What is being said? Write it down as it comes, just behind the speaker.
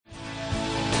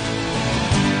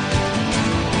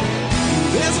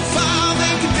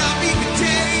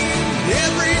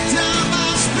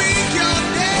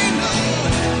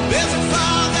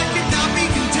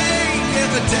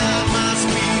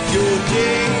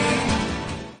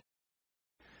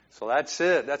So that's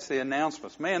it. That's the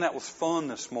announcements. Man, that was fun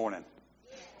this morning.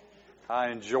 I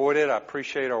enjoyed it. I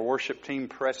appreciate our worship team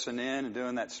pressing in and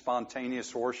doing that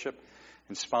spontaneous worship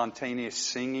and spontaneous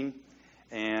singing.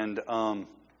 And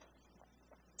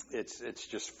it's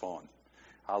just fun.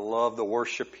 I love the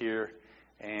worship here.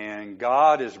 And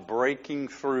God is breaking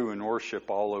through in worship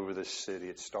all over this city.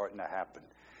 It's starting to happen.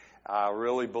 I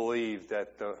really believe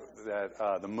that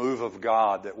the move of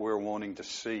God that we're wanting to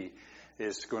see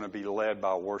is going to be led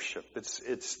by worship.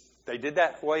 They did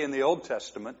that way in the Old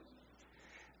Testament.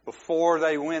 Before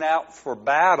they went out for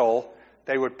battle,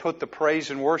 they would put the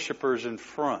praise and worshipers in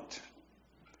front.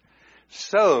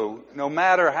 So, no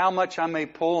matter how much I may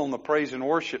pull on the praise and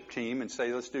worship team and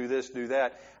say, let's do this, do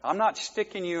that, I'm not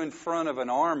sticking you in front of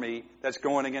an army that's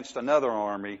going against another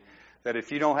army that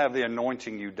if you don't have the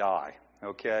anointing, you die.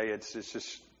 Okay? It's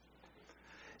just...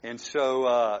 And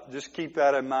so, just keep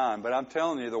that in mind. But I'm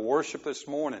telling you, the worship this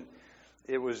morning,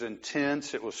 it was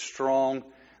intense, it was strong,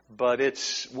 but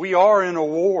we are in a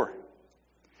war.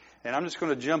 And I'm just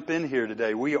going to jump in here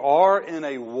today. We are in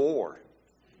a war.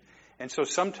 And so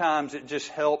sometimes it just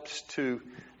helps to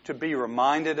be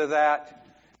reminded of that.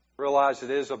 Realize it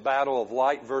is a battle of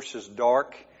light versus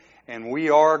dark. And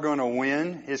we are going to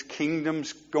win. His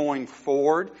kingdom's going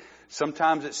forward.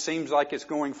 Sometimes it seems like it's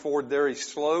going forward very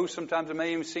slow. Sometimes it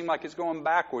may even seem like it's going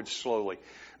backwards slowly.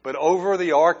 But over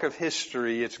the arc of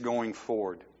history, it's going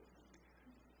forward.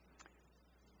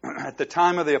 At the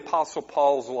time of the Apostle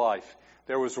Paul's life,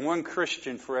 there was one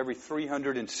Christian for every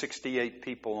 368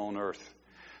 people on earth.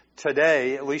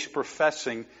 Today, at least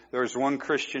professing, there's one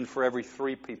Christian for every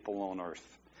 3 people on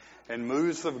earth. And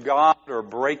moves of God are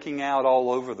breaking out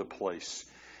all over the place.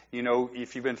 You know,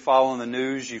 if you've been following the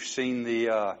news, you've seen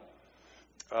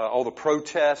all the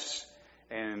protests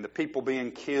and the people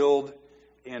being killed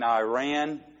in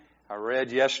Iran. I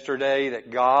read yesterday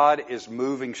that God is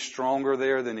moving stronger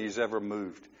there than He's ever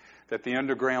moved. That the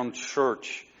underground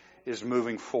church is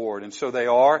moving forward. And so they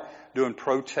are doing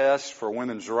protests for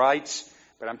women's rights.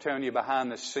 But I'm telling you, behind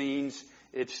the scenes,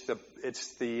 it's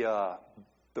the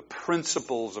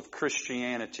principles of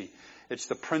Christianity. It's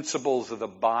the principles of the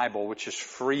Bible, which is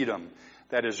freedom,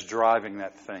 that is driving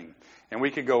that thing. And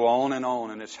we could go on,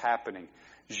 and it's happening.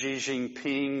 Xi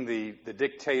Jinping, the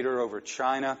dictator over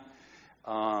China,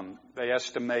 they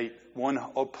estimate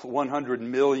 100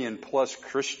 million plus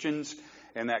Christians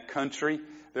in that country.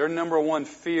 Their number one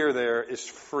fear there is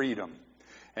freedom.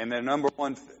 And their number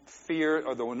one fear,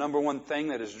 or the number one thing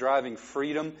that is driving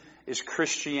freedom, is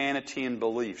Christianity and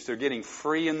beliefs. They're getting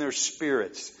free in their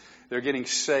spirits. They're getting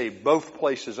saved. Both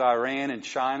places, Iran and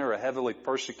China, are heavily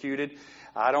persecuted.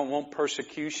 I don't want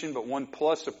persecution, but one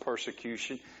plus of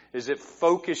persecution is it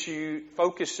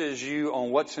focuses you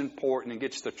on what's important and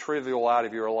gets the trivial out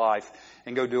of your life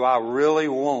and go, do I really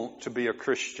want to be a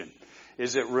Christian?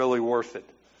 Is it really worth it?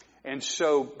 And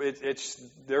so it's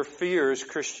their fear is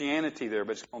Christianity there,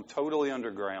 but it's gone totally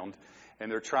underground,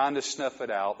 and they're trying to snuff it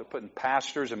out. They're putting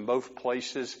pastors in both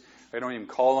places. They don't even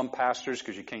call them pastors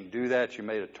because you can't do that. You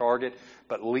made a target,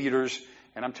 but leaders.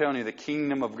 And I'm telling you, the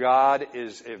kingdom of God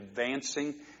is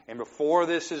advancing. And before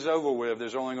this is over with,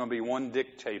 there's only going to be one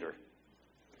dictator,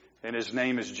 and His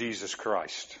name is Jesus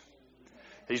Christ.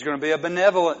 He's going to be a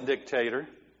benevolent dictator,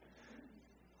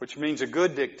 which means a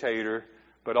good dictator.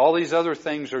 But all these other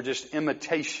things are just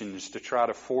imitations to try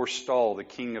to forestall the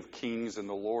King of Kings and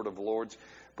the Lord of Lords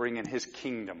bringing His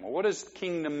kingdom. Well, what does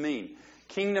kingdom mean?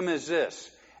 Kingdom is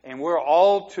this. And we're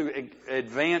all to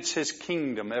advance His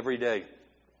kingdom every day.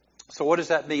 So what does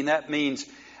that mean? That means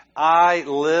I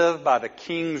live by the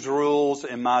King's rules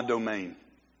in my domain.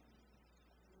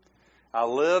 I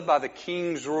live by the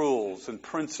King's rules and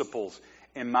principles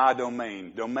in my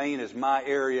domain. Domain is my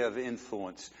area of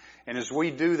influence. And as we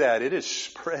do that, it is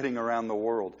spreading around the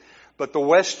world. But the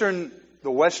Western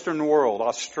world,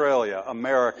 Australia,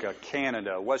 America,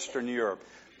 Canada, Western Europe,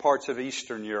 parts of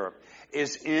Eastern Europe,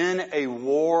 is in a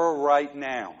war right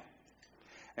now.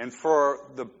 And for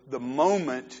the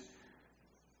moment,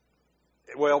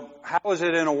 well, how is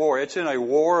it in a war? It's in a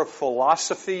war of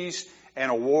philosophies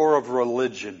and a war of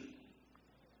religion.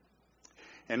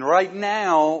 And right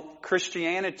now,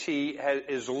 Christianity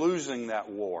is losing that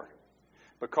war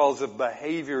because of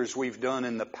behaviors we've done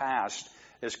in the past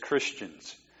as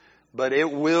Christians. But it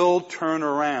will turn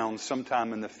around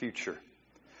sometime in the future.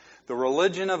 The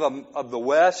religion of the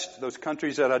West, those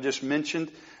countries that I just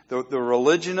mentioned, the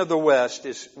religion of the West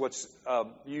is what's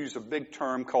used a big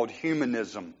term called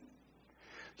humanism.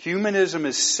 Humanism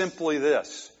is simply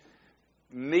this.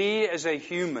 Me as a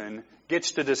human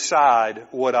gets to decide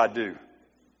what I do.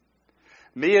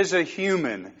 Me as a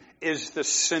human is the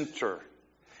center.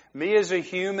 Me as a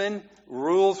human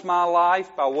rules my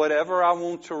life by whatever I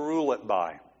want to rule it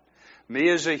by. Me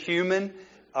as a human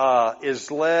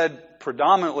is led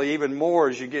predominantly, even more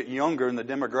as you get younger in the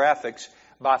demographics,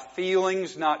 by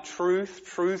feelings, not truth.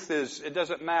 Truth it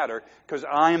doesn't matter because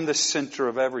I am the center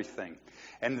of everything.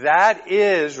 And that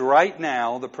is right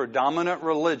now the predominant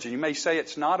religion. You may say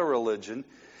it's not a religion,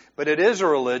 but it is a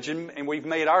religion, and we've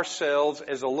made ourselves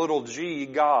as a little g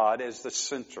God as the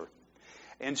center.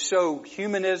 And so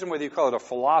humanism, whether you call it a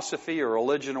philosophy or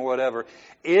religion or whatever,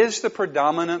 is the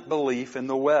predominant belief in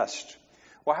the West.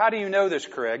 Well, how do you know this,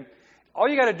 Craig? All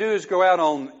you got to do is go out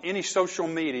on any social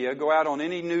media, go out on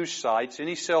any news sites,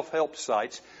 any self-help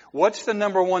sites. What's the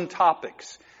number one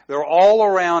topics? They're all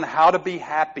around how to be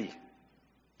happy,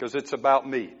 because it's about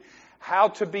me. How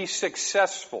to be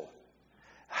successful.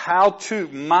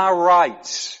 My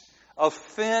rights.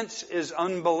 Offense is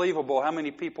unbelievable how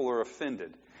many people are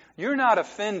offended. You're not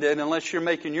offended unless you're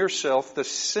making yourself the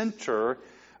center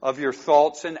of your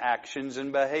thoughts and actions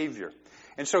and behavior.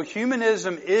 And so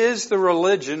humanism is the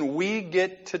religion we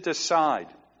get to decide.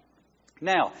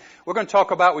 Now, we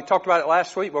talked about it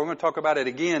last week, but we're going to talk about it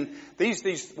again.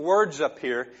 These words up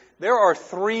here, there are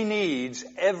 3 needs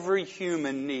every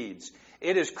human needs.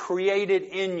 It is created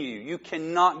in you. You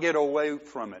cannot get away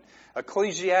from it.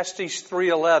 Ecclesiastes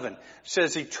 3:11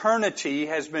 says eternity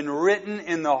has been written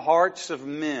in the hearts of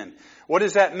men. What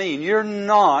does that mean? You're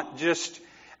not just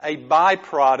a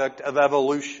byproduct of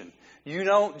evolution. You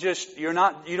don't just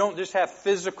have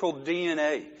physical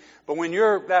DNA. But when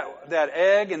that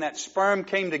egg and that sperm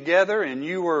came together and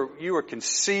you were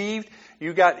conceived,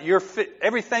 you got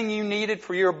everything you needed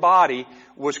for your body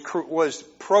was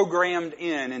programmed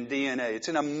in DNA. It's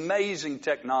an amazing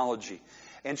technology.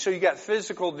 And so you got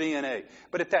physical DNA.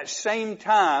 But at that same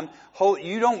time,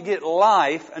 you don't get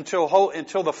life until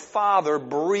the Father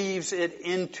breathes it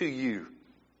into you.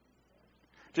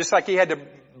 Just like He had to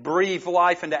breathe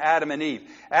life into Adam and Eve.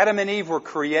 Adam and Eve were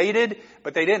created,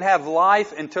 but they didn't have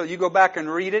life until, you go back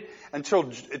and read it,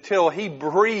 until He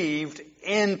breathed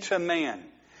into man.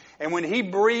 And when He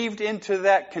breathed into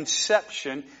that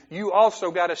conception, you also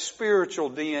got a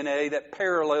spiritual DNA that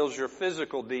parallels your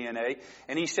physical DNA.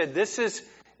 And He said,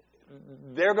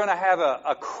 they're going to have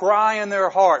a cry in their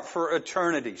heart for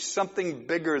eternity, something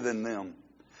bigger than them.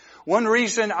 One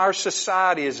reason our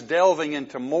society is delving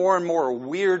into more and more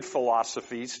weird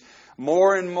philosophies,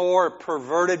 more and more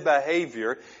perverted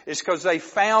behavior, is because they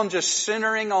found just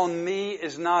centering on me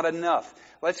is not enough.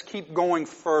 Let's keep going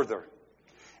further.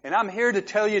 And I'm here to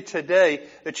tell you today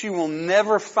that you will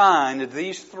never find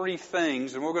these 3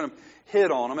 things, and we're going to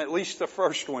hit on them, at least the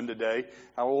first one today.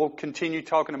 I will continue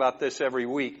talking about this every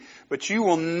week. But you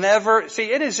will never,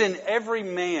 it is in every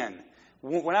man.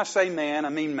 When I say man, I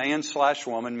mean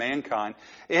man/woman, mankind.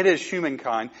 It is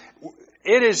humankind.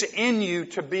 It is in you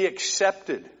to be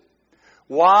accepted.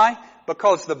 Why?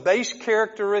 Because the base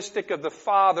characteristic of the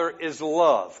Father is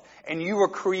love. And you were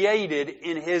created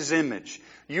in His image.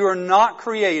 You are not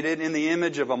created in the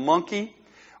image of a monkey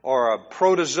or a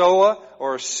protozoa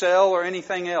or a cell or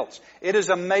anything else. It is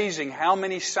amazing how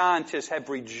many scientists have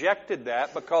rejected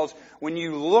that, because when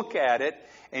you look at it,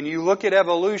 and you look at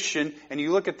evolution, and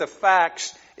you look at the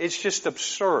facts, it's just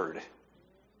absurd.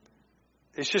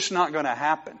 It's just not going to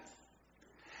happen.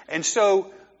 And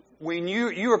so, when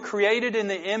you are created in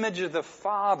the image of the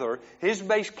Father, His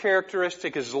base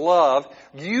characteristic is love.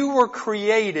 You were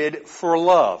created for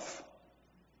love.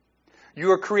 You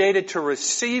were created to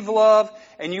receive love,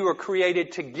 and you were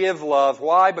created to give love.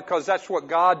 Why? Because that's what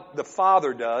God the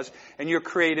Father does, and you're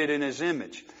created in His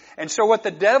image. And so what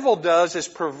the devil does is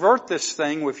pervert this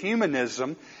thing with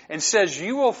humanism and says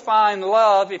you will find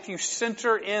love if you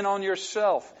center in on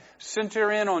yourself.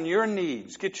 Center in on your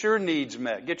needs. Get your needs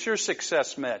met. Get your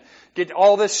success met. Get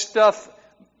all this stuff,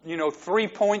 3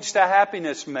 points to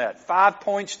happiness met. 5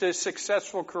 points to a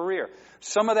successful career.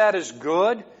 Some of that is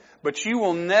good, but you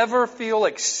will never feel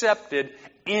accepted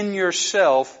in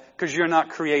yourself because you're not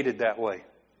created that way. And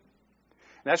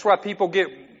that's why people get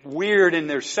weird in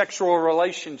their sexual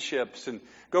relationships and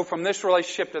go from this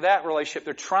relationship to that relationship.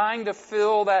 They're trying to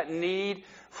fill that need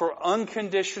for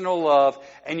unconditional love,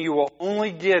 and you will only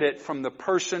get it from the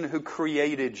person who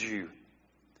created you.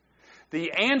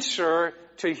 The answer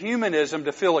to humanism,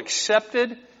 to feel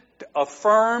accepted,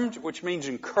 affirmed, which means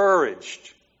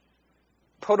encouraged,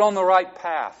 put on the right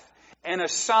path, and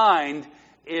assigned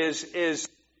is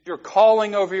your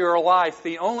calling over your life.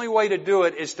 The only way to do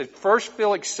it is to first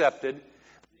feel accepted,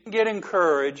 get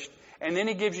encouraged, and then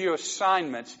He gives you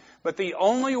assignments. But the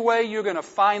only way you're going to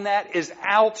find that is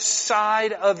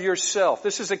outside of yourself.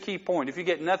 This is a key point if you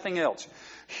get nothing else.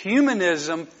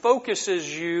 Humanism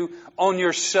focuses you on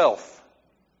yourself.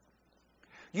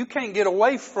 You can't get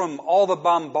away from all the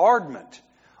bombardment.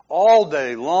 All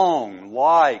day long,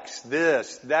 likes,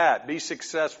 this, that, be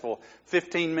successful,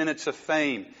 15 minutes of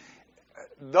fame.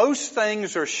 Those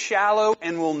things are shallow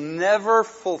and will never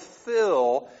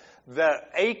fulfill the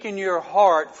ache in your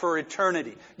heart for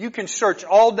eternity. You can search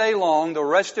all day long, the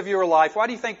rest of your life. Why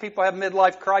do you think people have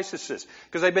midlife crises?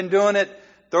 Because they've been doing it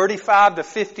 35 to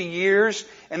 50 years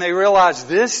and they realize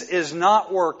this is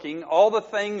not working. All the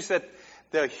things that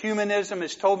the humanism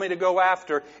has told me to go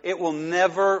after, it will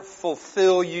never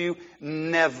fulfill you.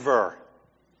 Never.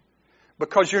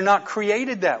 Because you're not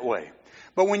created that way.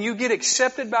 But when you get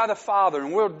accepted by the Father,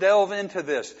 and we'll delve into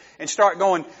this, and start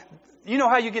going, you know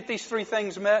how you get these three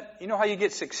things met? You know how you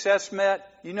get success met?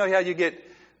 You know how you get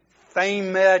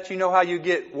fame met? You know how you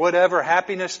get whatever,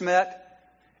 happiness met?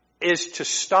 Is to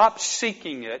stop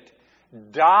seeking it,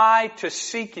 die to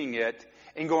seeking it,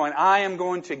 and going, I am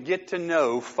going to get to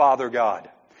know Father God.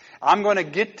 I'm going to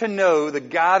get to know the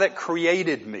God that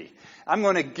created me. I'm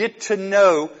going to get to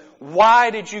know,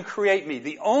 why did you create me?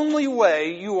 The only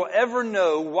way you will ever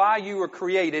know why you were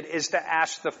created is to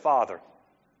ask the Father.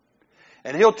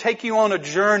 And He'll take you on a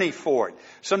journey for it.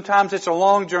 Sometimes it's a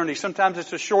long journey. Sometimes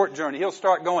it's a short journey. He'll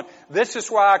start going, this is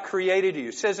why I created you.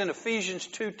 It says in Ephesians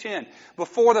 2:10,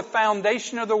 before the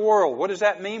foundation of the world. What does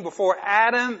that mean? Before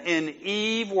Adam and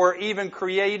Eve were even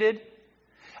created,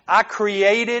 I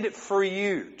created for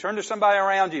you. Turn to somebody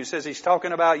around you. It says He's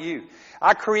talking about you.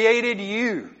 I created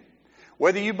you.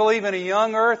 Whether you believe in a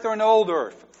young earth or an old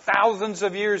earth, thousands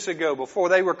of years ago before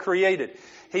they were created.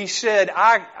 He said,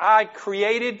 I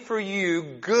created for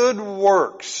you good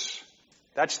works.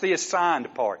 That's the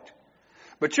assigned part.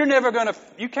 But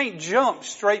you can't jump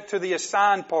straight to the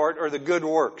assigned part or the good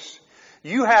works.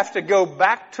 You have to go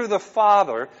back to the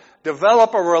Father,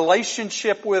 develop a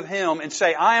relationship with Him and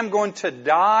say, I am going to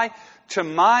die to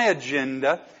my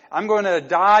agenda. I'm going to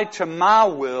die to my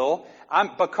will.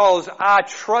 Because I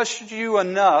trust you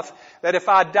enough that if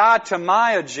I die to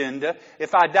my agenda,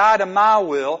 if I die to my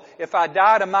will, if I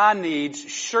die to my needs,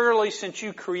 surely since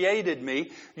you created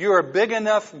me, you're a big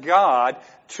enough God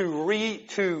to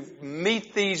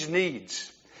meet these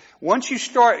needs. Once you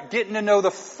start getting to know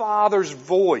the Father's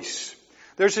voice,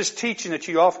 there's this teaching that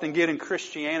you often get in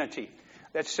Christianity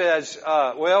that says,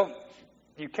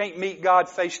 you can't meet God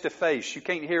face to face. You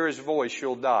can't hear His voice,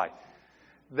 you'll die.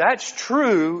 That's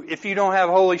true if you don't have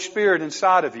Holy Spirit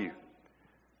inside of you.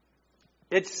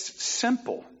 It's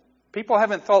simple. People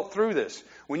haven't thought through this.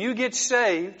 When you get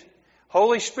saved,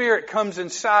 Holy Spirit comes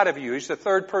inside of you. He's the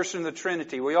third person of the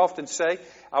Trinity. We often say,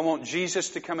 I want Jesus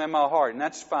to come in my heart, and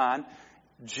that's fine.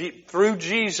 Through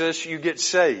Jesus, you get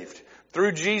saved.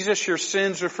 Through Jesus, your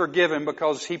sins are forgiven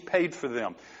because He paid for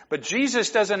them. But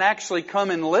Jesus doesn't actually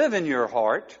come and live in your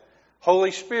heart.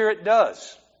 Holy Spirit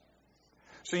does.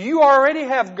 So you already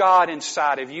have God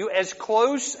inside of you, as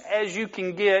close as you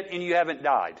can get, and you haven't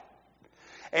died.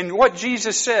 And what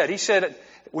Jesus said, He said,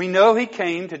 we know He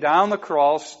came to die on the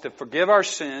cross, to forgive our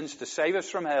sins, to save us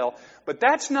from hell. But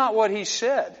that's not what He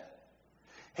said.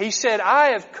 He said,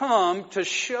 I have come to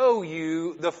show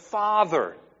you the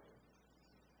Father.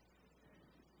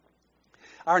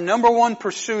 Our number one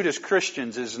pursuit as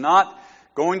Christians is not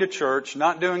going to church,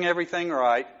 not doing everything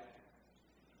right,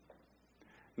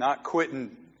 not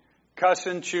quitting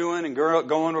cussing, chewing, and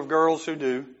going with girls who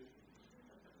do.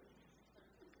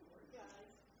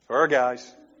 Or guys.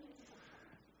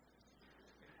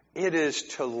 It is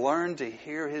to learn to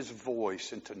hear His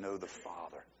voice and to know the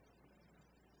Father.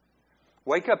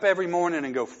 Wake up every morning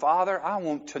and go, Father, I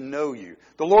want to know you.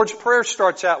 The Lord's Prayer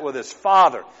starts out with this,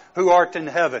 Father, who art in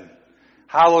heaven,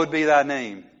 hallowed be thy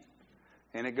name.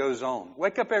 And it goes on.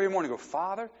 Wake up every morning and go,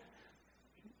 Father,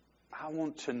 I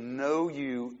want to know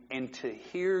you and to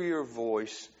hear your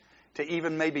voice, to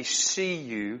even maybe see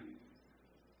you.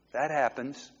 That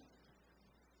happens.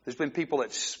 There's been people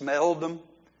that smelled them.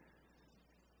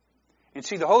 And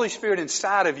see, the Holy Spirit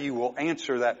inside of you will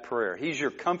answer that prayer. He's your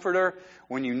comforter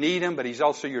when you need Him, but He's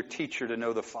also your teacher to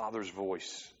know the Father's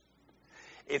voice.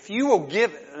 If you will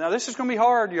give, now this is going to be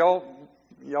hard, y'all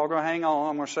going to hang on,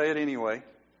 I'm going to say it anyway.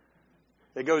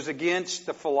 It goes against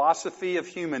the philosophy of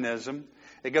humanism.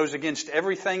 It goes against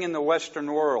everything in the Western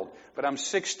world. But I'm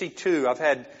 62. I've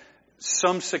had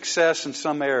some success in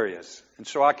some areas. And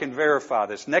so I can verify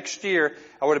this. Next year,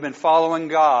 I would have been following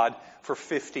God for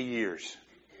 50 years.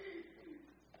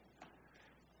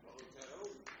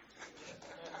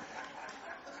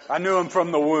 I knew Him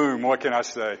from the womb. What can I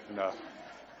say? No.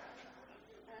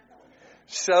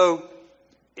 So,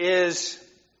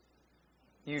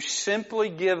 you simply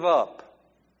give up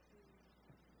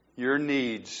your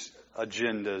needs,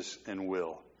 agendas, and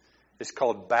will. It's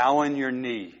called bowing your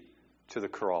knee to the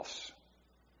cross.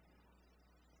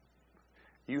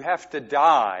 You have to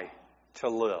die to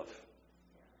live.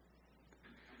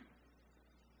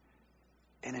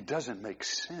 And it doesn't make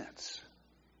sense.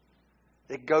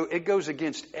 It goes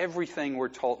against everything we're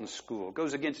taught in school. It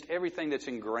goes against everything that's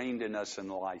ingrained in us in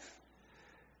life.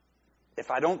 If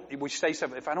I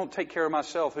don't take care of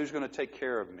myself, who's going to take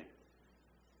care of me?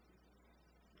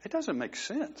 It doesn't make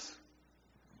sense.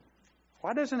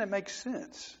 Why doesn't it make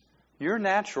sense? You're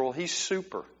natural, He's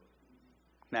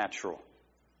supernatural.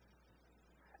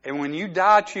 And when you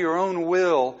die to your own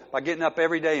will by getting up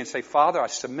every day and say, Father, I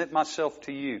submit myself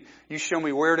to you. You show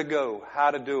me where to go,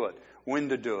 how to do it, when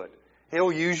to do it.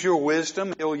 He'll use your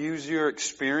wisdom. He'll use your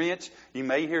experience. You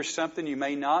may hear something, you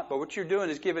may not. But what you're doing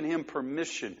is giving Him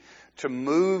permission to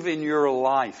move in your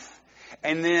life.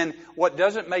 And then what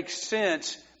doesn't make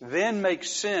sense then makes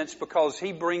sense because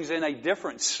He brings in a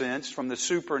different sense from the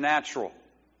supernatural.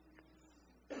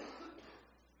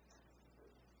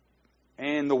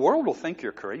 And the world will think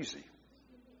you're crazy.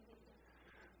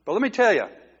 But let me tell you,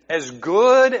 as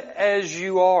good as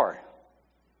you are,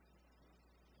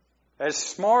 as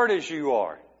smart as you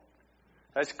are,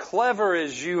 as clever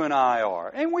as you and I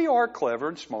are, and we are clever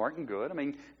and smart and good. I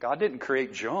mean, God didn't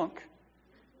create junk.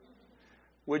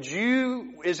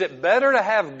 Is it better to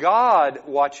have God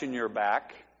watching your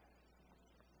back,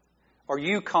 or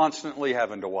you constantly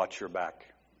having to watch your back?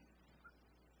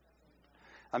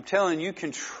 I'm telling you, you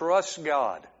can trust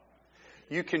God.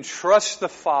 You can trust the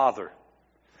Father.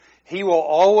 He will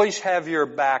always have your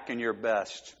back and your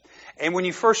best. And when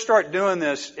you first start doing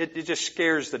this, it just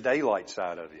scares the daylights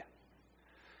out of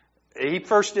you. He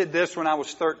first did this when I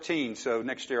was 13, so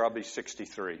next year I'll be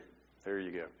 63. There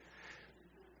you go.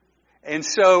 And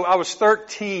so I was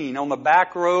 13 on the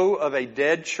back row of a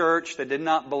dead church that did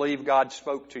not believe God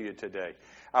spoke to you today.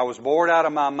 I was bored out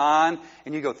of my mind,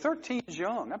 and you go, 13 is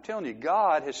young. I'm telling you,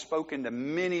 God has spoken to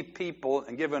many people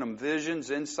and given them visions,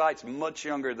 insights, much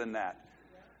younger than that.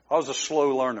 I was a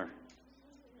slow learner.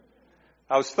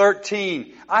 I was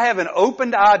 13. I have an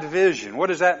opened-eyed vision. What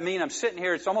does that mean? I'm sitting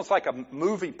here. It's almost like a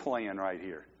movie playing right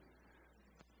here.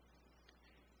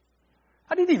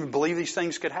 I didn't even believe these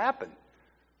things could happen.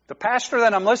 The pastor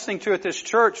that I'm listening to at this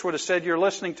church would have said, you're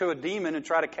listening to a demon and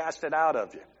try to cast it out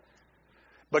of you.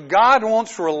 But God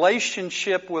wants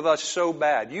relationship with us so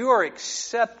bad. You are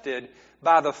accepted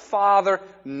by the Father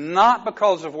not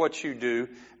because of what you do,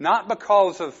 not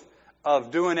because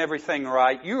of doing everything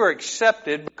right. You are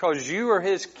accepted because you are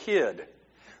His kid.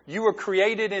 You were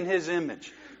created in His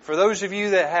image. For those of you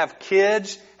that have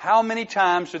kids, how many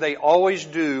times do they always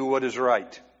do what is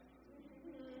right?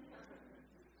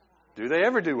 Do they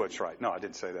ever do what's right? No, I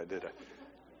didn't say that, did I?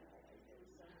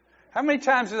 How many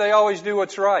times do they always do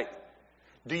what's right?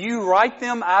 Do you write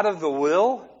them out of the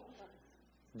will?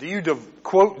 Do you,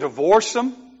 quote, divorce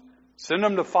them? Send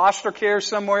them to foster care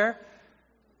somewhere?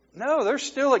 No, they're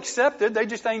still accepted. They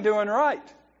just ain't doing right.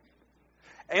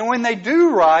 And when they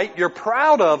do right, you're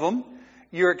proud of them.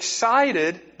 You're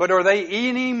excited. But are they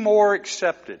any more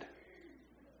accepted?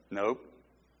 Nope.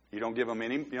 You don't give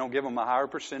them a higher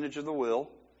percentage of the will.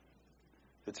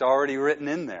 It's already written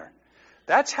in there.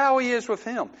 That's how He is with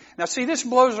Him. Now see, this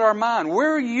blows our mind.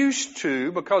 We're used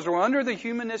to, because we're under the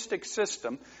humanistic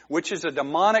system, which is a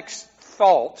demonic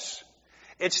thoughts,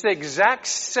 it's the exact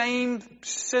same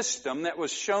system that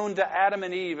was shown to Adam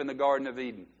and Eve in the Garden of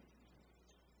Eden.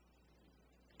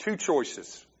 Two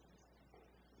choices.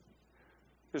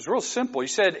 It was real simple. He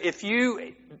said, if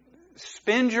you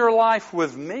spend your life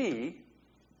with me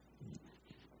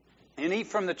and eat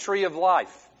from the tree of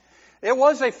life. It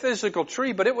was a physical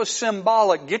tree, but it was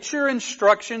symbolic. Get your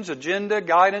instructions, agenda,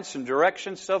 guidance, and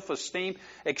direction, self-esteem,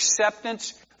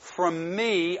 acceptance from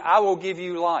me. I will give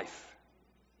you life.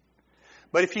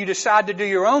 But if you decide to do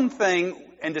your own thing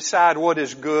and decide what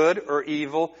is good or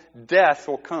evil, death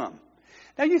will come.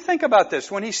 Now you think about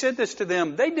this. When He said this to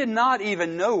them, they did not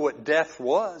even know what death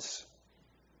was.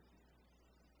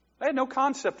 They had no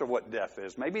concept of what death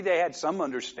is. Maybe they had some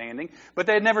understanding, but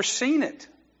they had never seen it.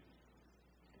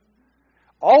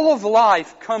 All of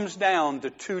life comes down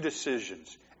to two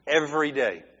decisions every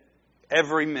day,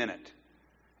 every minute,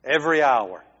 every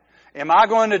hour. Am I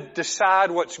going to decide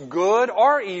what's good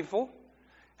or evil?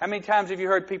 How many times have you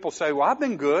heard people say, well, I've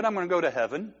been good, I'm going to go to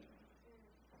heaven?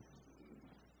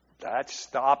 That's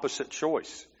the opposite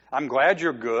choice. I'm glad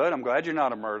you're good. I'm glad you're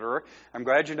not a murderer. I'm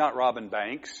glad you're not robbing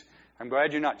banks. I'm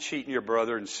glad you're not cheating your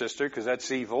brother and sister because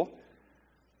that's evil.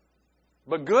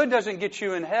 But good doesn't get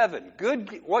you in heaven.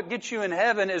 What gets you in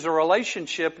heaven is a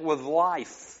relationship with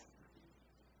life.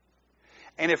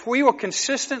 And if we will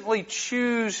consistently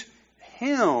choose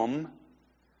Him,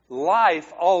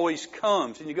 life always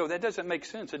comes. And you go, that doesn't make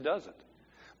sense. It doesn't.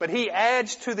 But He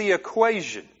adds to the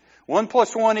equation. 1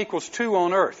 + 1 = 2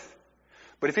 on earth.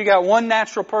 But if you got one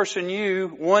natural person,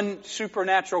 one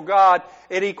supernatural God,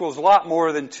 it equals a lot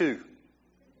more than 2.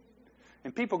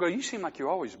 And people go, you seem like you're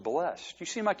always blessed. You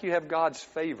seem like you have God's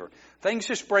favor. Things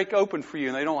just break open for you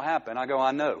and they don't happen. I go,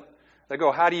 I know. They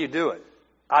go, how do you do it?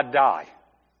 I die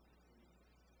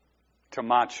to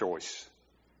my choice.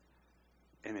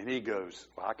 And then He goes,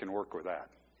 well, I can work with that.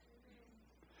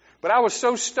 But I was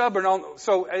so stubborn.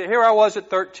 So here I was at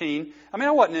 13. I mean,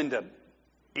 I wasn't into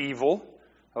evil,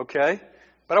 okay?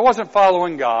 But I wasn't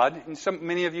following God. And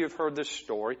many of you have heard this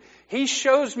story. He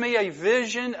shows me a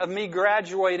vision of me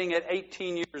graduating at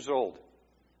 18 years old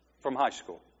from high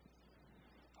school.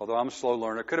 Although I'm a slow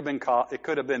learner. It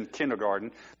could have been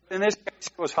kindergarten. In this case,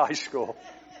 it was high school.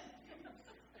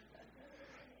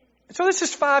 So this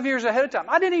is 5 years ahead of time.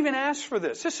 I didn't even ask for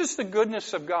this. This is the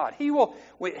goodness of God. He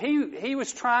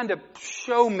was trying to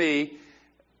show me,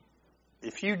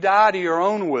 if you die to your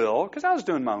own will, because I was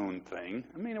doing my own thing.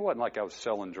 I mean, it wasn't like I was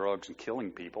selling drugs and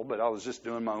killing people, but I was just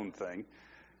doing my own thing.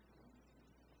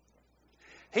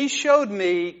 He showed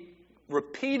me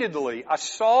repeatedly. I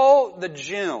saw the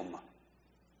gym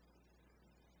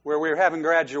where we were having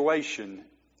graduation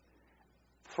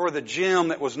for the gym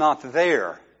that was not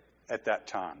there at that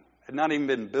time. It had not even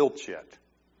been built yet.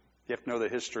 You have to know the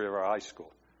history of our high school.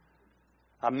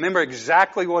 I remember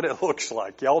exactly what it looks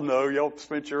like. Y'all know, y'all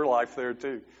spent your life there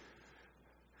too.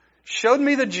 Showed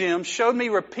me the gym, showed me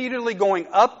repeatedly going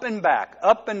up and back,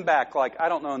 like, I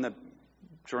don't know, in the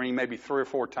dream, maybe 3 or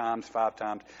 4 times, 5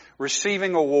 times,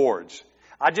 receiving awards.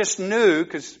 I just knew,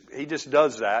 because He just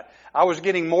does that, I was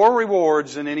getting more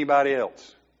rewards than anybody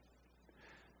else.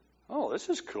 Oh, this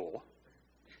is cool.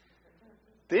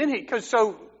 Then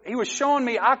He was showing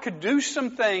me I could do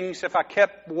some things if I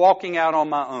kept walking out on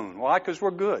my own. Why? Because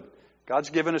we're good. God's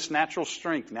given us natural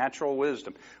strength, natural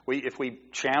wisdom. If we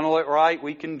channel it right,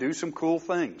 we can do some cool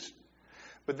things.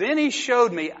 But then He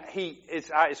showed me,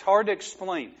 it's hard to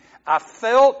explain. I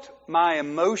felt my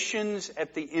emotions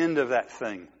at the end of that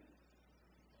thing.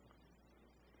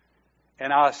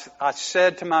 And I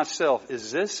said to myself,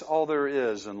 is this all there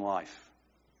is in life?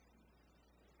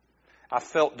 I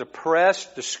felt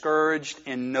depressed, discouraged,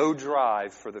 and no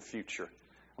drive for the future.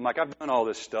 I'm like, I've done all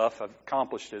this stuff. I've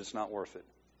accomplished it. It's not worth it.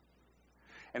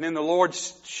 And then the Lord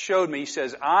showed me, He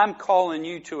says, I'm calling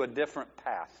you to a different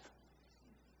path.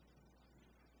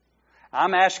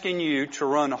 I'm asking you to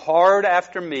run hard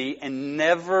after me and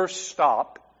never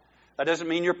stop. That doesn't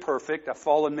mean you're perfect. I've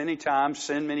fallen many times,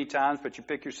 sinned many times, but you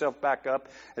pick yourself back up.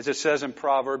 As it says in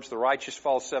Proverbs, the righteous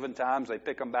fall 7 times, they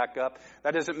pick them back up.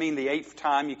 That doesn't mean the 8th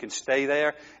time you can stay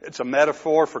there. It's a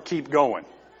metaphor for keep going.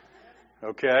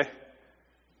 Okay?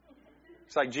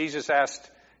 It's like Jesus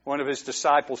asked one of His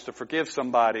disciples to forgive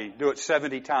somebody, do it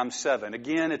 70 times 7.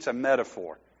 Again, it's a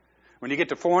metaphor. When you get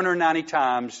to 490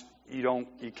 times, you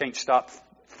can't stop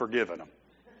forgiving them.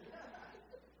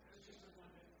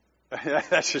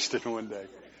 That's just in one day.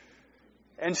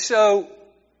 And so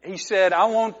He said, I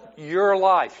want your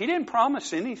life. He didn't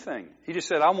promise anything. He just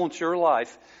said, I want your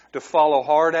life to follow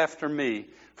hard after me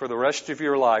for the rest of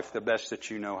your life the best that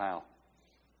you know how.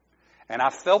 And I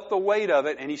felt the weight of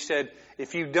it, and He said,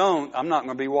 if you don't, I'm not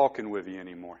going to be walking with you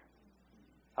anymore.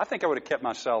 I think I would have kept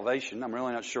my salvation. I'm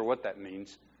really not sure what that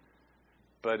means.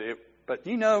 But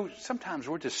you know, sometimes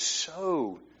we're just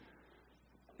so...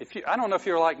 I don't know if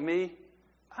you're like me.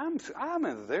 I'm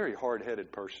a very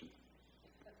hard-headed person.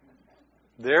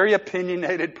 Very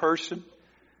opinionated person.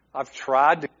 I've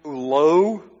tried to go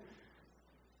low,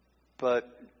 but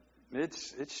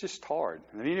it's just hard.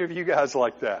 And any of you guys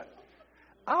like that?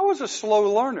 I was a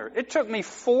slow learner. It took me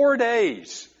 4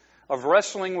 days of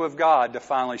wrestling with God to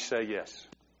finally say yes.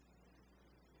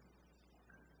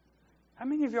 How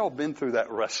many of y'all been through that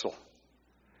wrestle?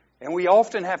 And we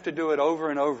often have to do it over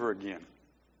and over again.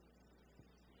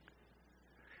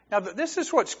 Now, this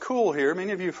is what's cool here.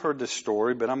 Many of you have heard this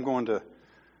story, but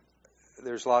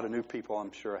there's a lot of new people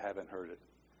I'm sure haven't heard it.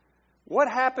 What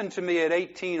happened to me at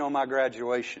 18 on my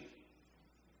graduation?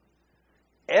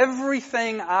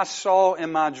 Everything I saw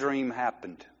in my dream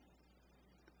happened.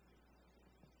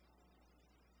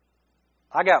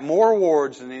 I got more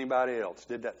awards than anybody else.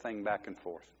 Did that thing back and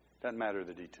forth. Doesn't matter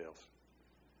the details.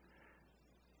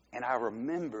 And I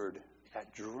remembered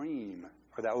that dream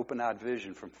or that open-eyed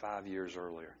vision from 5 years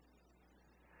earlier.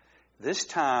 This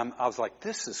time, I was like,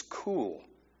 this is cool.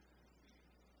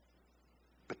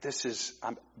 But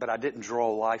I didn't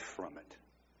draw life from it.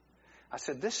 I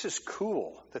said, this is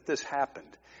cool that this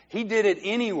happened. He did it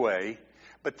anyway,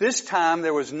 But this time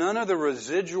there was none of the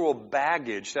residual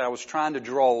baggage that I was trying to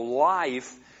draw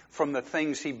life from the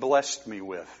things He blessed me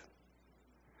with.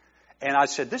 And I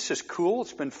said, this is cool.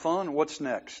 It's been fun. What's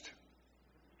next?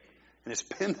 And it's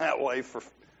been that way for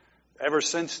ever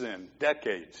since then,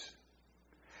 decades.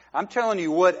 I'm telling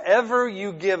you, whatever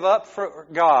you give up for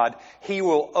God, He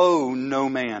will owe no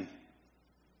man.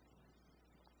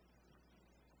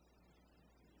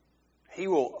 He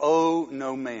will owe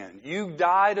no man. You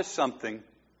die to something,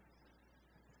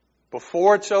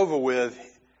 before it's over with,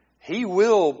 He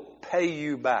will pay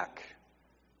you back.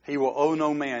 He will owe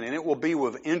no man, and it will be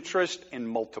with interest in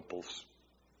multiples.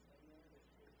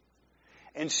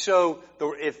 And so,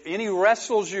 if any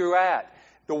wrestles you're at,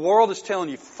 the world is telling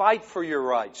you, fight for your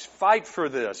rights, fight for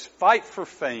this, fight for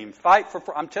fame, fight for...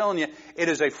 I'm telling you, it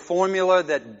is a formula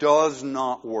that does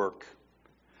not work.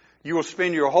 You will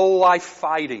spend your whole life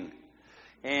fighting.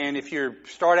 And if you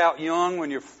start out young, when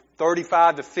you're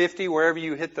 35 to 50, wherever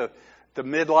you hit the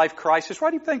midlife crisis,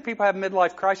 why do you think people have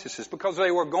midlife crises? Because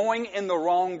they were going in the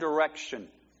wrong direction.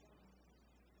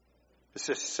 It's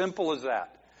as simple as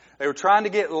that. They were trying to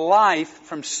get life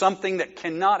from something that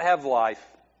cannot have life.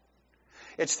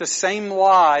 It's the same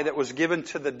lie that was given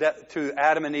to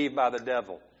Adam and Eve by the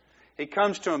devil. He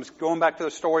comes to them, going back to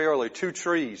the story earlier, 2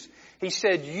 trees. He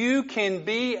said, you can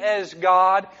be as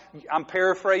God. I'm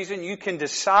paraphrasing. You can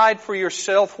decide for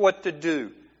yourself what to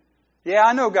do. Yeah,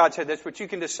 I know God said this, but you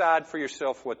can decide for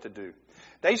yourself what to do.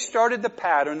 They started the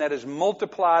pattern that has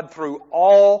multiplied through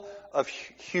all of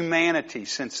humanity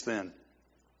since then.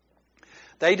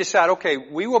 They decide, okay,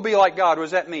 we will be like God. What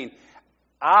does that mean?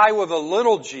 I with a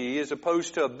little g as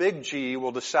opposed to a big G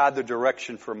will decide the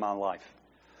direction for my life.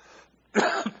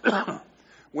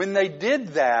 When they did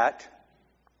that,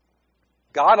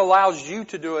 God allows you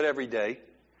to do it every day.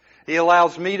 He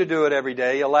allows me to do it every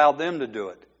day. He allowed them to do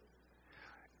it.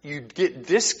 You get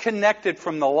disconnected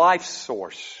from the life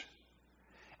source.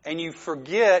 And you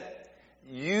forget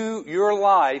your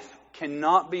life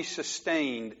cannot be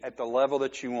sustained at the level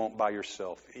that you want by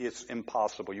yourself. It's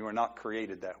impossible. You are not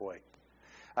created that way.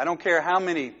 I don't care how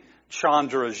many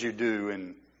chandras you do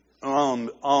and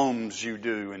ohms you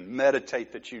do and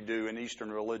meditate that you do in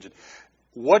Eastern religion.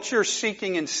 What you're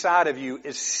seeking inside of you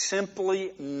is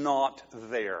simply not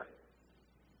there.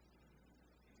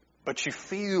 But you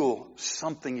feel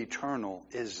something eternal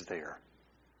is there.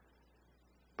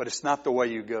 But it's not the way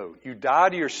you go. You die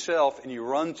to yourself and you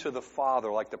run to the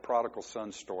Father like the prodigal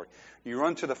son story. You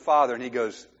run to the Father and He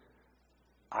goes,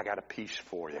 I got a piece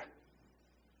for you.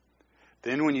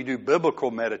 Then when you do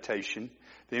biblical meditation,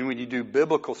 then when you do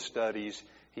biblical studies,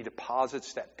 He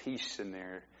deposits that peace in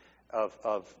there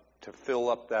to fill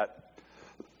up that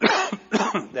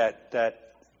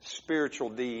that spiritual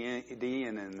DNA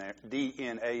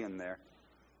in there.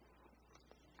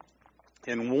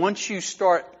 And once you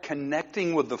start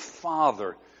connecting with the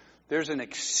Father, there's an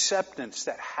acceptance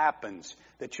that happens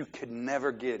that you could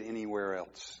never get anywhere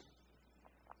else.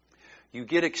 You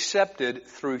get accepted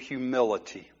through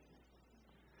humility.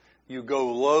 You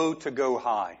go low to go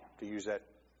high, to use that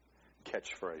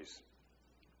catchphrase.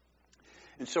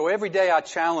 And so every day I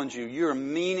challenge you, your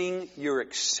meaning, your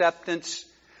acceptance,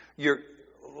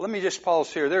 let me just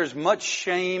pause here. There's much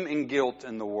shame and guilt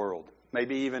in the world.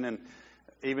 Maybe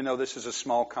even though this is a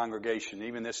small congregation,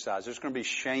 even this size, there's going to be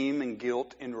shame and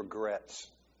guilt and regrets.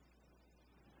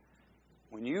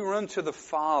 When you run to the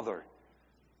Father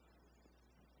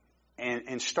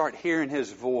and start hearing His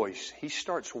voice, He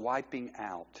starts wiping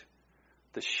out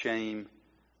the shame,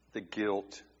 the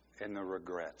guilt, and the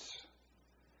regrets.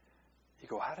 You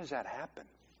go, how does that happen?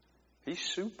 He's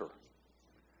super.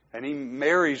 And He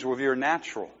marries with your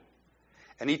natural.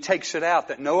 And He takes it out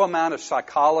that no amount of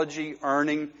psychology,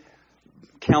 earning,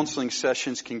 counseling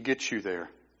sessions can get you there.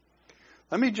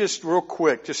 Let me just real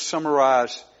quick just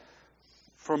summarize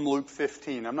from Luke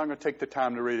 15. I'm not going to take the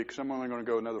time to read it because I'm only going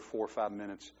to go another 4 or 5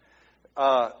 minutes.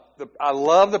 I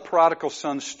love the prodigal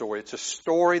son story. It's a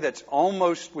story that's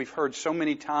almost, we've heard so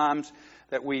many times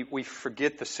that we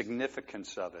forget the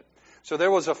significance of it. So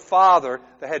there was a father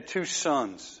that had 2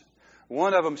 sons.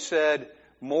 One of them said,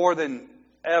 more than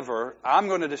ever, I'm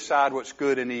going to decide what's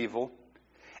good and evil,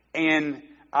 and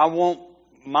I want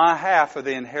my half of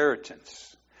the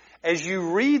inheritance. As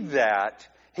you read that,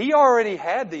 he already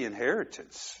had the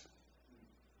inheritance.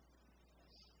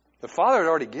 The Father had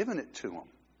already given it to him.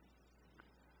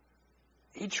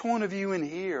 Each one of you in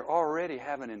here already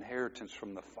have an inheritance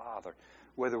from the Father,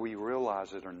 whether we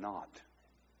realize it or not.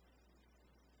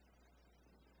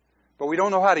 But we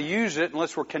don't know how to use it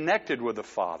unless we're connected with the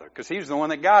Father, because He's the one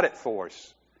that got it for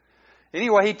us.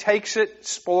 Anyway, He takes it,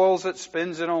 spoils it,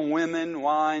 spends it on women,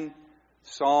 wine,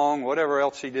 song, whatever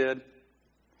else he did.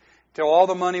 Till all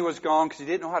the money was gone because he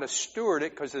didn't know how to steward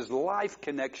it because his life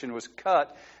connection was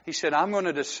cut. He said, I'm going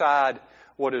to decide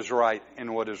what is right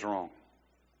and what is wrong.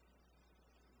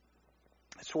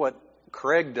 That's what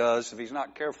Craig does if he's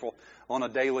not careful on a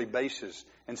daily basis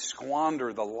and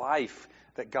squander the life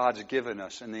that God's given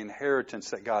us and the inheritance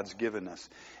that God's given us.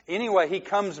 Anyway, he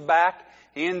comes back,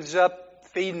 he ends up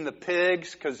feeding the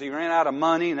pigs because he ran out of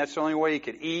money and that's the only way he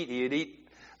could eat. He'd eat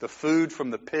the food from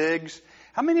the pigs.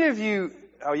 How many of you,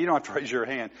 oh, you don't have to raise your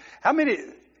hand. How many,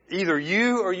 either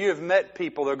you or you have met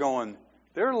people that are going,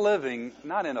 they're living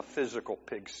not in a physical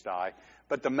pigsty,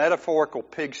 but the metaphorical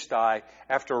pigsty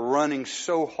after running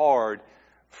so hard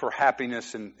for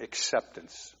happiness and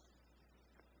acceptance.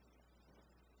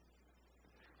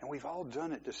 And we've all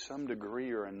done it to some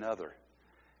degree or another.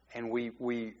 And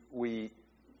we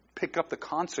pick up the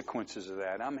consequences of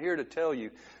that. I'm here to tell you,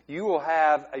 you will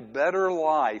have a better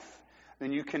life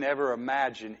than you can ever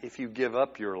imagine if you give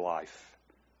up your life.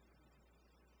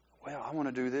 Well, I want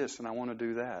to do this and I want to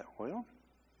do that. Well,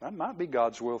 that might be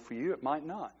God's will for you. It might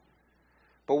not.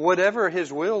 But whatever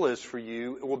His will is for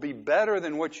you, it will be better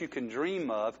than what you can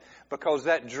dream of, because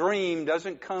that dream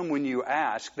doesn't come when you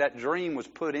ask. That dream was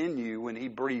put in you when He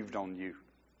breathed on you.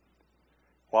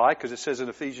 Why? Because it says in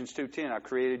Ephesians 2:10, I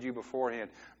created you beforehand,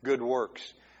 good works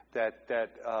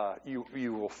that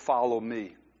you will follow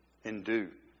me and do.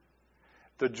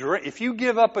 If you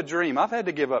give up a dream, I've had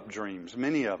to give up dreams,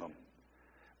 many of them.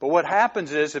 But what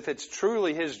happens is, if it's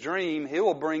truly His dream, He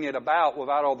will bring it about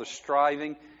without all the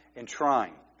striving and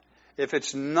trying. If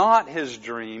it's not His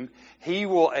dream, He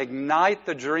will ignite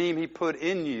the dream He put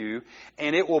in you,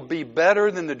 and it will be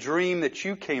better than the dream that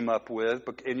you came up with,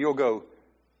 and you'll go,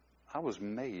 I was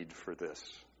made for this.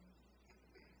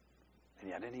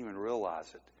 And I didn't even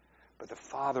realize it. But the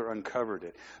Father uncovered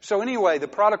it. So anyway, the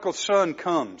prodigal son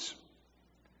comes.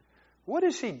 What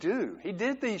does he do? He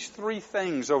did these three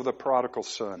things over the prodigal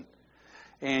son.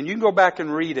 And you can go back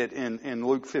and read it in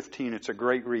Luke 15. It's a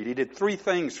great read. He did three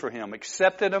things for him.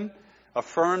 Accepted him,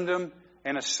 affirmed him,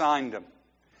 and assigned him.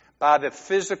 By the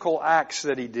physical acts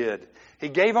that he did. He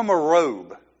gave him a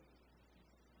robe.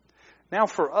 Now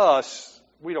for us,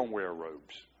 we don't wear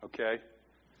robes, okay?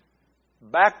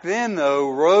 Back then,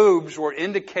 though, robes were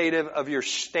indicative of your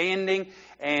standing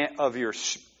and of your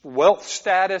wealth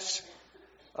status,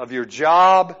 of your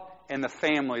job, and the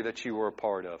family that you were a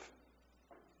part of.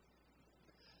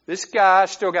 This guy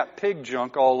still got pig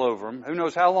junk all over him. Who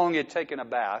knows how long he had taken a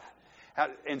bath.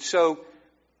 And so,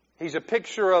 he's a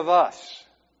picture of us.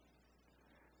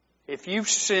 If you've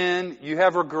sinned, you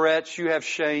have regrets, you have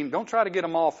shame, don't try to get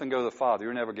them off and go to the Father.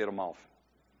 You'll never get them off.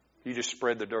 You just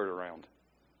spread the dirt around.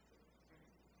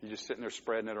 You're just sitting there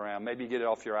spreading it around. Maybe you get it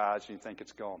off your eyes and you think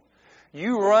it's gone.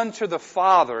 You run to the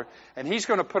Father, and He's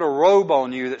going to put a robe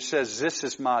on you that says, this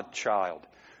is my child.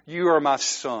 You are my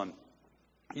son.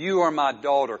 You are my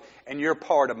daughter, and you're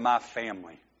part of my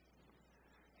family.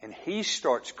 And He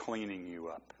starts cleaning you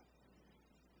up.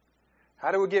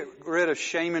 How do we get rid of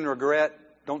shame and regret?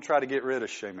 Don't try to get rid of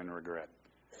shame and regret.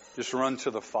 Just run to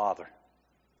the Father.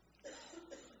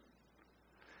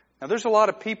 Now, there's a lot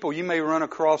of people you may run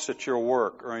across at your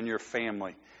work or in your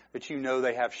family that you know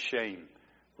they have shame,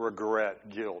 regret,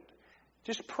 guilt.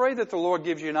 Just pray that the Lord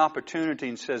gives you an opportunity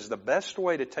and says the best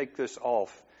way to take this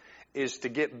off is to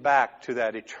get back to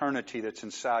that eternity that's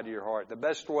inside of your heart. The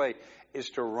best way is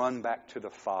to run back to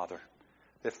the Father.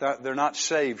 If they're not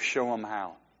saved, show them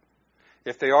how.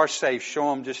 If they are saved, show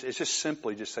them it's just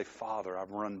simply just say, Father, I've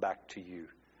run back to you.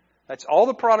 That's all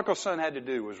the prodigal son had to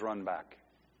do was run back.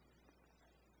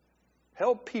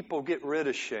 Help people get rid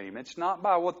of shame. It's not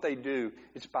by what they do,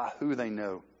 it's by who they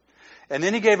know. And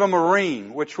then He gave them a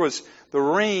ring, which was, the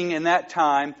ring in that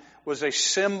time was a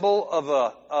symbol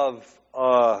of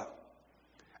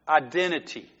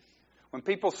identity. When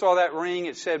people saw that ring,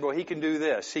 it said, well, he can do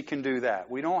this, he can do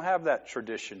that. We don't have that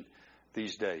tradition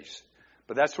these days.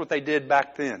 But that's what they did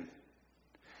back then.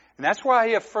 And that's why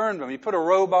He affirmed them. He put a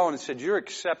robe on and said, you're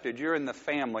accepted, you're in the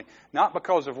family, not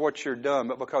because of what you've done,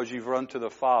 but because you've run to the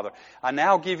Father. I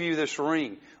now give you this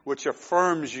ring, which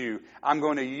affirms you. I'm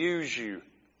going to use you.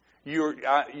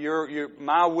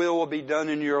 My will be done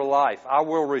in your life. I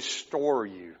will restore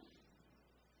you.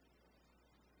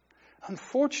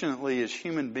 Unfortunately, as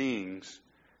human beings,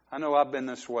 I know I've been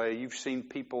this way. You've seen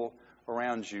people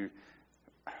around you.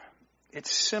 It's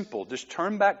simple. Just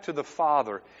turn back to the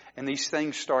Father and these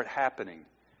things start happening.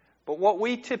 But what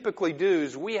we typically do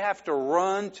is we have to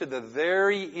run to the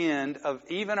very end of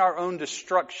even our own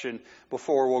destruction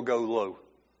before we'll go low.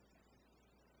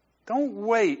 Don't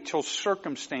wait till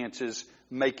circumstances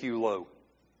make you low.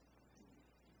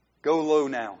 Go low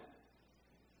now.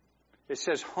 It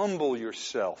says, humble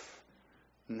yourself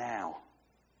now.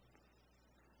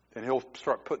 Then He'll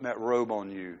start putting that robe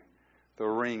on you, the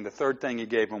ring. The third thing He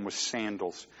gave him was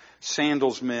sandals.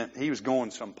 Sandals meant he was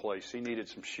going someplace. He needed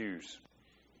some shoes.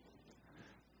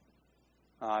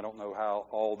 I don't know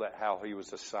how he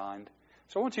was assigned.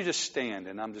 So I want you to just stand,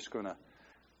 and I'm just going to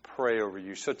pray over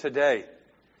you. So today,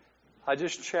 I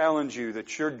just challenge you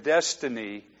that your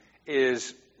destiny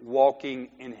is walking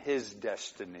in His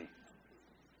destiny.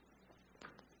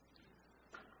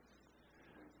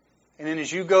 And then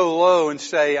as you go low and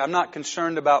say, I'm not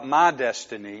concerned about my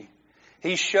destiny,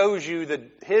 He shows you that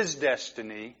His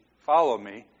destiny, follow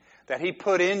me, that He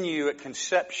put in you at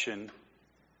conception,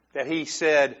 that He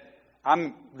said,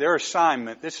 their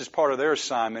assignment, this is part of their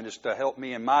assignment, is to help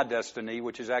me in my destiny,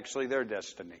 which is actually their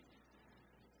destiny.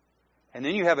 And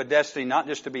then you have a destiny not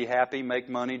just to be happy, make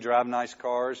money, drive nice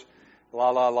cars, la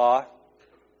la la.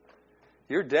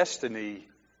 Your destiny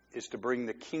is to bring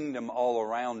the kingdom all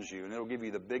around you, and it'll give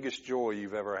you the biggest joy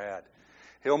you've ever had.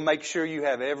 He'll make sure you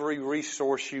have every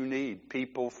resource you need,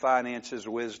 people, finances,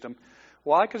 wisdom.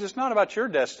 Why? Because it's not about your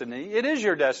destiny. It is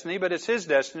your destiny, but it's His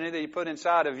destiny that He put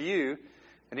inside of you,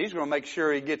 and He's going to make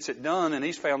sure He gets it done, and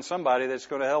He's found somebody that's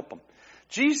going to help him.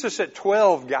 Jesus at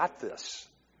 12 got this.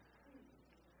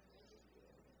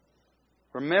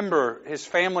 Remember, His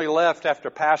family left after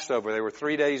Passover. They were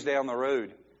 3 days down the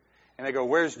road. And they go,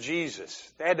 where's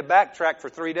Jesus? They had to backtrack for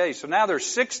 3 days. So now they're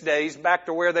 6 days back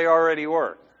to where they already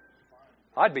were.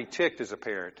 I'd be ticked as a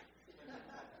parent.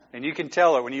 And you can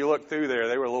tell it when you look through there.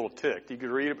 They were a little ticked. You could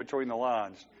read it between the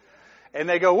lines. And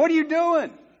they go, what are you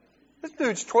doing? This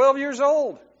dude's 12 years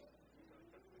old.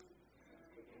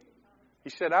 He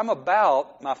said, I'm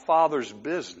about my Father's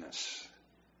business.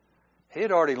 He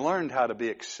had already learned how to be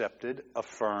accepted,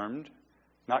 affirmed,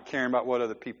 not caring about what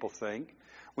other people think.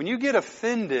 When you get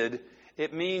offended,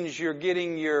 it means you're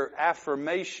getting your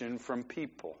affirmation from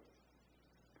people.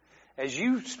 As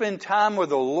you spend time with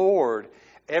the Lord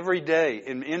every day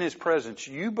in His presence,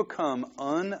 you become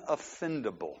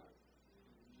unoffendable.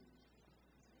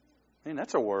 Man,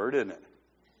 that's a word, isn't it?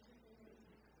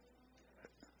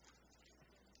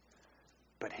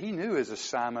 But He knew His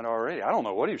assignment already. I don't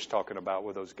know what He was talking about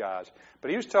with those guys.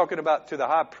 But He was talking about to the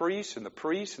high priests and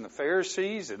the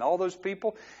Pharisees and all those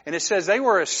people. And it says they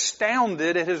were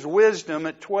astounded at His wisdom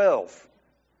at 12.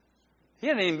 He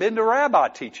hadn't even been to rabbi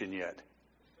teaching yet.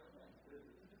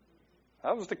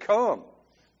 That was to come.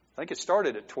 I think it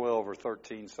started at 12 or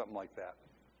 13, something like that.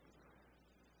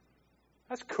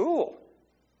 That's cool.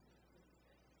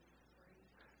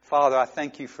 Father, I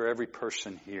thank You for every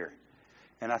person here.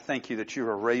 And I thank You that You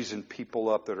are raising people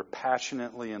up that are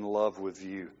passionately in love with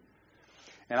You.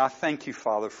 And I thank You,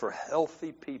 Father, for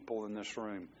healthy people in this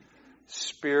room.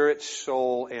 Spirit,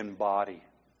 soul, and body.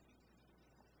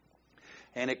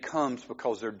 And it comes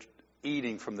because they're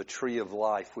eating from the tree of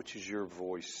life, which is Your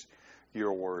voice,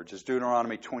 Your words. As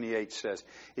Deuteronomy 28 says,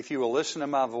 if you will listen to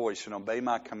My voice and obey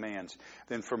My commands,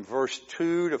 then from verse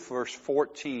 2 to verse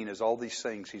 14 is all these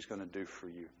things He's going to do for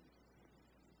you.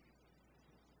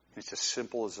 It's as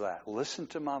simple as that. Listen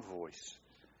to My voice.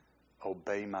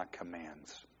 Obey My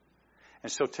commands.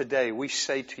 And so today we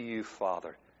say to You,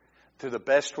 Father, to the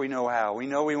best we know how. We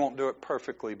know we won't do it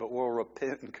perfectly, but we'll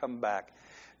repent and come back.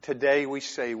 Today we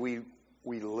say we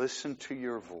listen to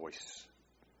Your voice.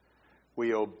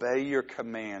 We obey Your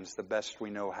commands the best we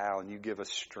know how, and You give us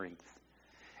strength.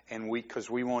 And because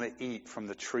we want to eat from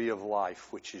the tree of life,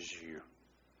 which is You.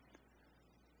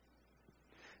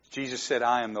 Jesus said,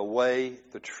 I am the way,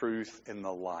 the truth, and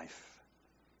the life.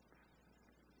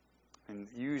 And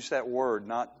use that word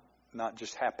not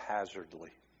just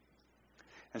haphazardly.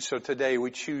 And so today we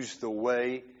choose the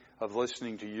way of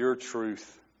listening to Your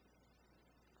truth.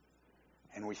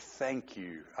 And we thank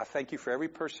You. I thank You for every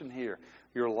person here.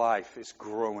 Your life is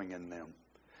growing in them.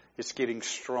 It's getting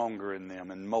stronger in them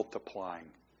and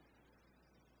multiplying.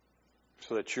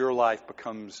 So that Your life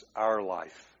becomes our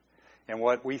life. And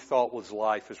what we thought was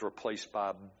life is replaced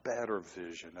by a better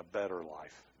vision, a better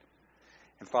life.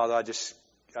 And Father, I just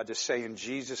say in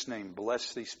Jesus' name,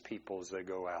 bless these people as they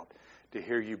go out to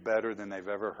hear You better than they've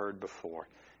ever heard before.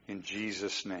 In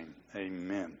Jesus' name,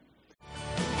 amen.